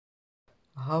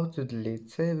How to delete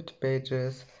saved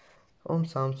pages on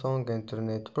Samsung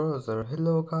Internet Browser.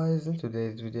 Hello guys, in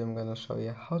today's video I'm gonna show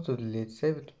you how to delete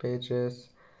saved pages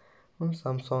on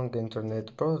Samsung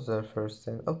Internet Browser. First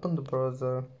then open the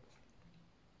browser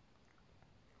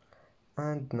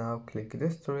and now click the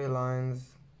storylines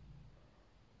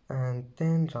and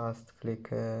then just click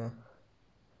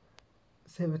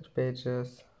saved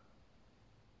pages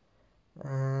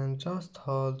and just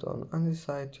hold on any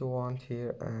site you want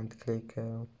here and click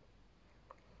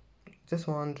this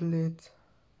one, delete,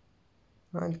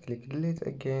 and click delete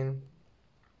again.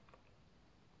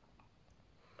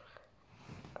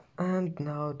 And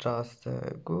now just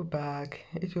go back,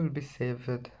 it will be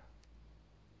saved.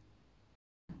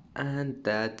 And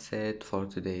that's it for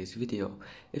today's video.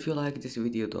 If you like this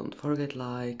video, don't forget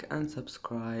like and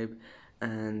subscribe,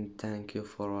 and thank you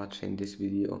for watching this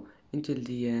video until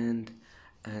the end,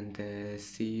 and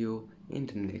see you in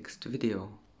the next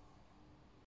video.